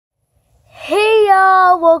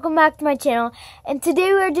Hello, welcome back to my channel, and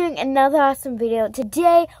today we are doing another awesome video.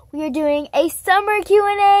 Today we are doing a summer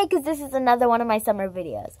Q&A because this is another one of my summer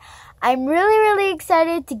videos. I'm really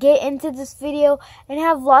excited to get into this video and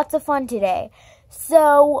have lots of fun today.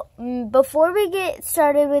 So before we get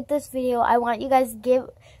started with this video, I want you guys to give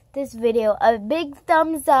this video a big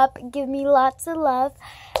thumbs up, give me lots of love,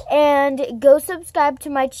 and go subscribe to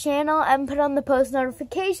my channel and put on the post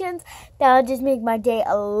notifications. That'll just make my day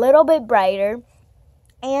a little bit brighter,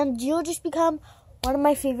 and you'll just become one of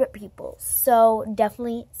my favorite people. So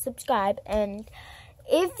definitely subscribe, and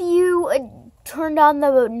if you turned on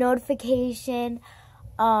the notification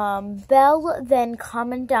bell, then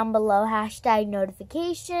comment down below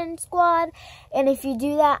 #notification squad, and if you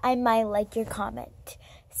do that, I might like your comment.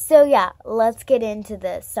 So yeah, let's get into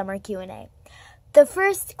the summer Q&A. The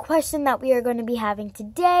first question that we are going to be having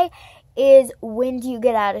today is, when do you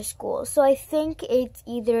get out of school? So I think it's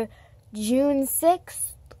either June 6th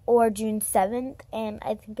or June 7th, and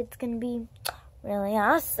I think it's going to be really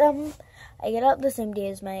awesome. I get out the same day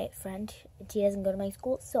as my friend, and she doesn't go to my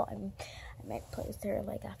school, so I might play with her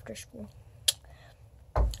like after school.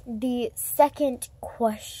 The second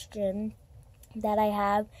question that I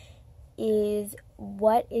have is,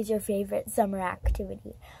 what is your favorite summer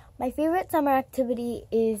activity? My favorite summer activity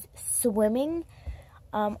is swimming.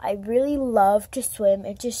 I really love to swim.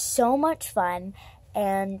 It's just so much fun,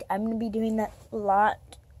 and I'm going to be doing that a lot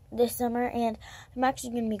this summer, and I'm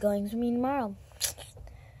actually going to be going swimming tomorrow.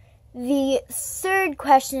 The third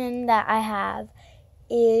question that I have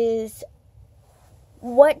is,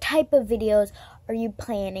 what type of videos are you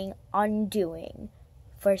planning on doing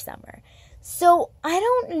for summer? So I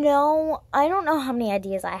don't know how many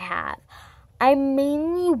ideas I have. I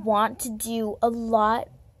mainly want to do a lot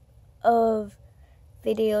of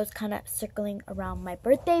videos kind of circling around my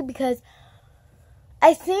birthday, because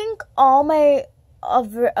I think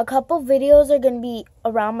a couple videos are going to be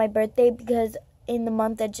around my birthday, because in the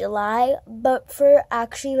month of July, but for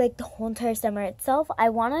actually like the whole entire summer itself, I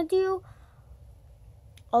want to do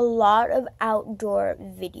a lot of outdoor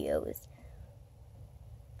videos.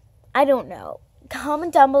 I don't know.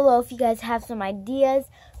 Comment down below if you guys have some ideas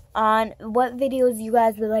on what videos you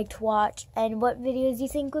guys would like to watch and what videos you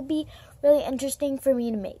think would be really interesting for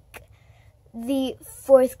me to make. The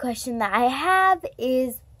fourth question that I have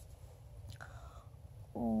is,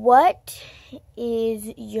 what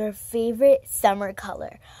is your favorite summer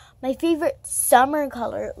color? My favorite summer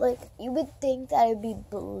color, like, you would think that it would be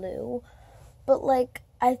blue, but like,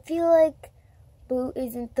 I feel like blue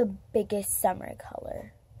isn't the biggest summer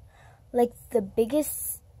color. Like, the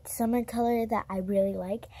biggest summer color that I really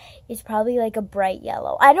like is probably like a bright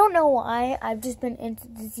yellow. I don't know why. I've just been into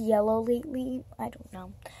this yellow lately. I don't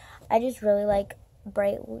know. I just really like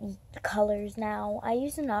bright colors now. I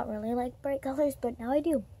used to not really like bright colors, but now I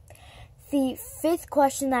do. The fifth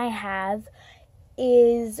question I have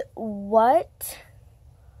is, what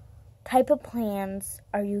type of plans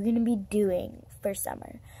are you going to be doing for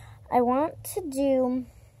summer? I want to do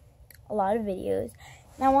a lot of videos,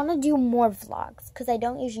 and I want to do more vlogs, because I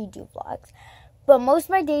don't usually do vlogs. But most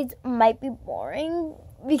of my days might be boring,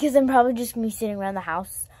 because I'm probably just going to be sitting around the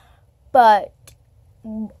house. But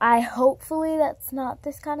hopefully that's not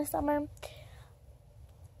this kind of summer.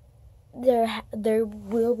 There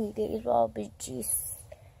will be days where I'll be just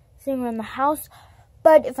sitting around the house.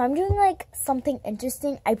 But if I'm doing like something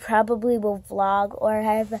interesting, I probably will vlog or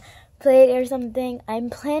have a play or something. I'm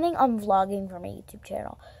planning on vlogging for my YouTube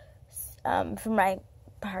channel, for my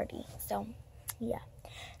party. So yeah.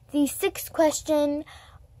 The sixth question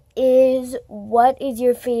is, what is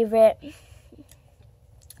your favorite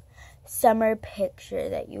summer picture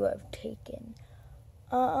that you have taken?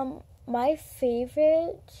 My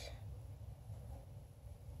favorite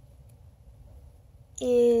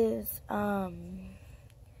is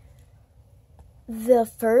the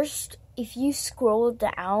first, if you scroll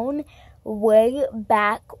down way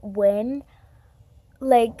back when,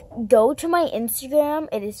 like, go to my Instagram,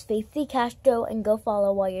 it is Faith D Castro, and go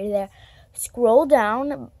follow while you're there. Scroll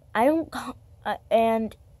down,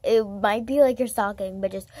 and it might be like you're stalking,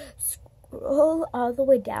 but just scroll all the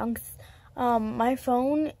way down. My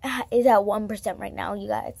phone is at 1% right now, you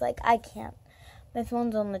guys. Like, I can't. My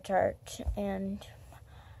phone's on the charge, and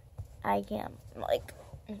I can't, like.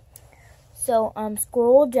 So,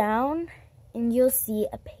 scroll down, and you'll see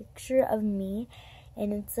a picture of me,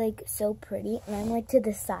 and it's, like, so pretty, and I'm, like, to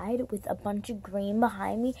the side with a bunch of green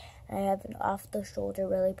behind me, and I have an off-the-shoulder,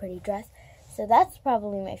 really pretty dress. So that's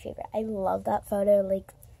probably my favorite. I love that photo.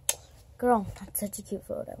 Like, girl, that's such a cute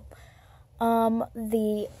photo.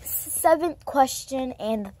 The seventh question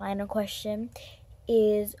and the final question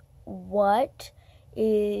is, what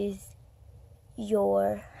is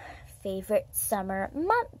your favorite summer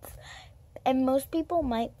month. And most people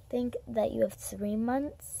might think that you have 3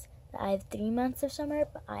 months. I have 3 months of summer,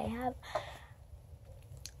 but I have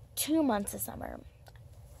 2 months of summer.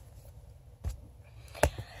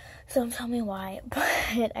 So don't tell me why,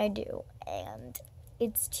 but I do. And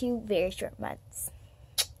it's 2 very short months.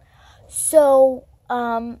 So,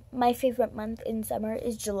 my favorite month in summer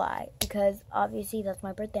is July, because obviously that's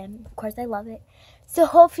my birthday. Of course, I love it. So,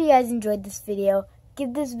 hopefully you guys enjoyed this video.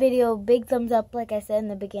 Give this video a big thumbs up, like I said in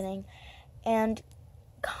the beginning. And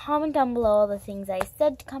comment down below all the things I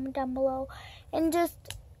said to comment down below. And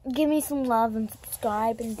just give me some love and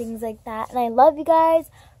subscribe and things like that. And I love you guys.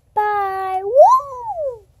 Bye. Woo!